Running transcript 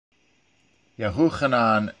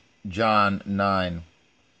Yehuchanan, John 9.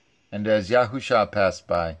 And as Yahushua passed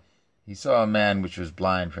by, he saw a man which was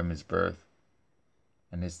blind from his birth.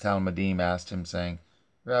 And his Talmudim asked him, saying,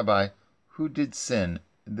 Rabbi, who did sin,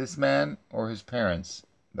 this man or his parents,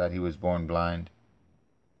 that he was born blind?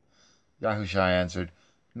 Yahushua answered,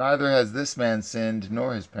 Neither has this man sinned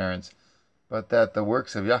nor his parents, but that the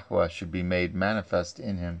works of Yahweh should be made manifest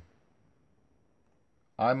in him.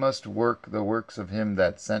 I must work the works of him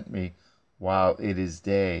that sent me while it is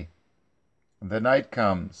day. The night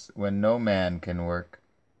comes when no man can work.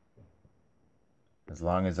 As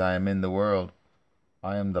long as I am in the world,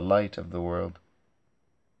 I am the light of the world.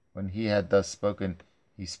 When he had thus spoken,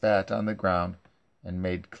 he spat on the ground and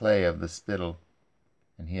made clay of the spittle,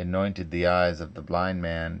 and he anointed the eyes of the blind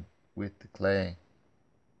man with the clay,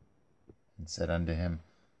 and said unto him,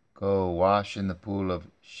 Go wash in the pool of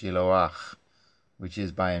HalleluYAH, which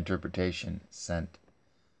is by interpretation sent.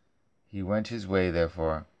 He went his way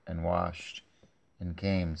therefore, and washed, and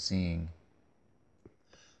came seeing.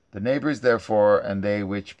 The neighbors therefore, and they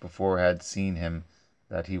which before had seen him,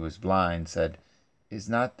 that he was blind, said, Is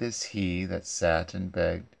not this he that sat and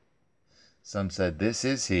begged? Some said, This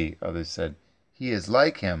is he. Others said, He is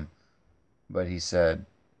like him. But he said,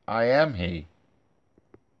 I am he.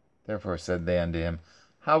 Therefore said they unto him,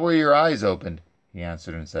 How were your eyes opened? He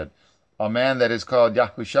answered and said, A man that is called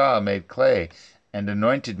Yahushua made clay, and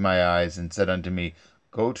anointed my eyes, and said unto me,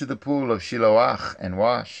 Go to the pool of HalleluYAH, and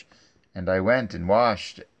wash. And I went and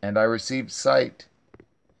washed, and I received sight.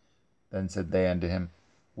 Then said they unto him,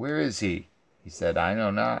 Where is he? He said, I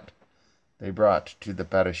know not. They brought to the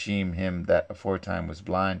parashim him that aforetime was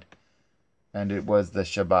blind. And it was the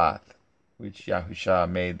Shabbath, which Yahushua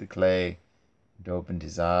made the clay, and opened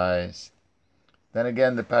his eyes. Then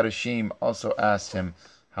again the parashim also asked him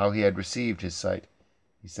how he had received his sight.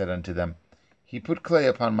 He said unto them, He put clay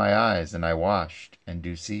upon my eyes, and I washed, and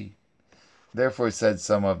do see. Therefore said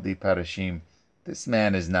some of the parashim, This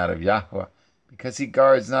man is not of Yahweh, because he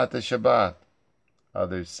guards not the Shabbath.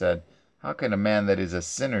 Others said, How can a man that is a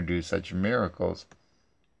sinner do such miracles?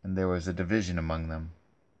 And there was a division among them.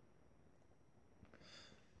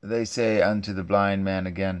 They say unto the blind man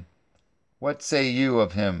again, What say you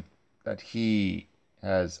of him, that he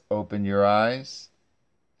has opened your eyes?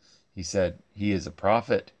 He said, He is a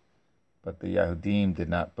prophet. But the Yahudim did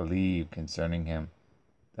not believe concerning him,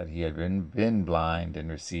 that he had been blind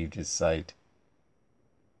and received his sight,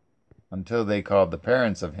 until they called the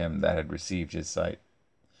parents of him that had received his sight.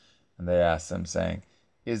 And they asked them, saying,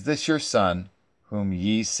 Is this your son, whom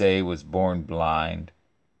ye say was born blind?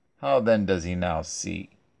 How then does he now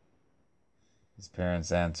see? His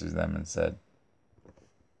parents answered them and said,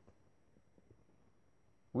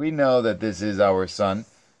 We know that this is our son,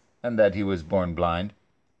 and that he was born blind.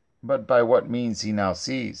 But by what means he now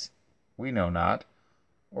sees, we know not,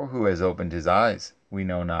 or who has opened his eyes, we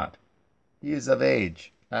know not. He is of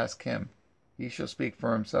age, ask him, he shall speak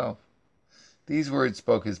for himself. These words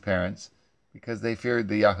spoke his parents, because they feared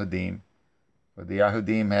the Yahudim. For the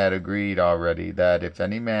Yahudim had agreed already that if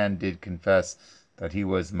any man did confess that he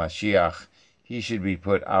was Mashiach, he should be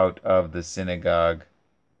put out of the synagogue.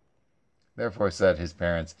 Therefore said his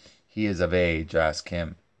parents, He is of age, ask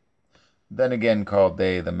him. Then again called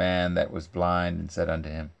they the man that was blind, and said unto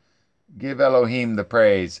him, Give Elohim the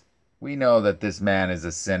praise. We know that this man is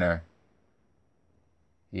a sinner.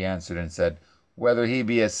 He answered and said, Whether he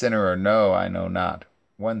be a sinner or no, I know not.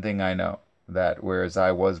 One thing I know, that whereas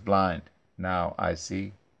I was blind, now I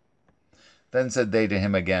see. Then said they to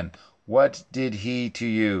him again, What did he to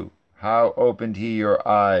you? How opened he your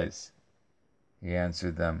eyes? He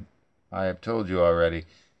answered them, I have told you already,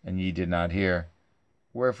 and ye did not hear.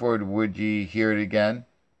 Wherefore would ye hear it again?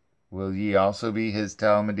 Will ye also be his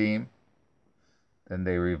Talmudim? Then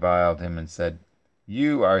they reviled him and said,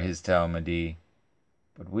 You are his Talmudi,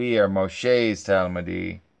 but we are Moshe's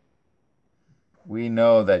Talmudi. We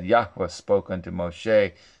know that Yahweh spoke unto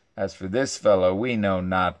Moshe. As for this fellow, we know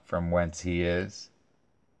not from whence he is.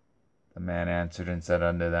 The man answered and said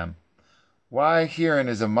unto them, Why, herein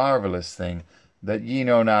is a marvelous thing, that ye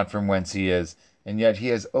know not from whence he is, and yet he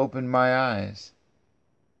has opened my eyes.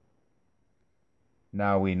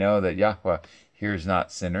 Now we know that Yahweh hears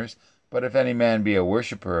not sinners, but if any man be a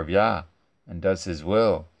worshipper of Yah, and does his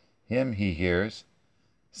will, him he hears.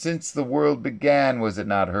 Since the world began, was it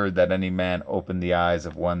not heard that any man opened the eyes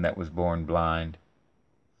of one that was born blind?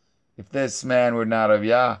 If this man were not of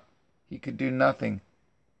Yah, he could do nothing.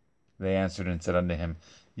 They answered and said unto him,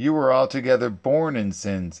 You were altogether born in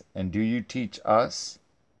sins, and do you teach us?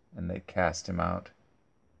 And they cast him out.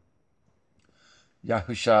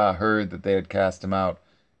 Yahushua heard that they had cast him out,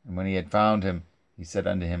 and when he had found him, he said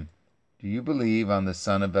unto him, Do you believe on the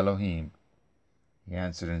Son of Elohim? He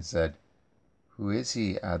answered and said, Who is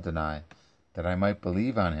he, Adonai, that I might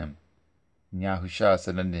believe on him? And Yahushua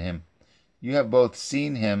said unto him, You have both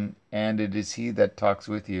seen him, and it is he that talks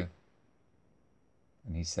with you.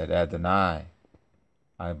 And he said, Adonai,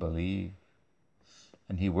 I believe.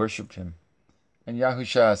 And he worshipped him. And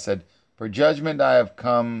Yahushua said, For judgment I am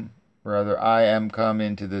come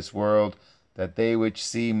into this world, that they which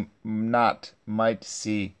see not might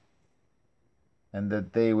see, and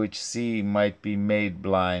that they which see might be made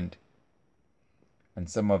blind. And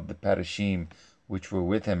some of the Parashim which were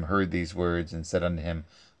with him heard these words, and said unto him,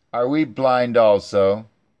 Are we blind also?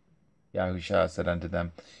 Yahushua said unto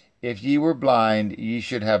them, If ye were blind, ye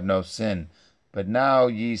should have no sin. But now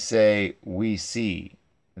ye say, We see.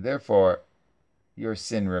 Therefore your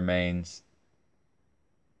sin remains.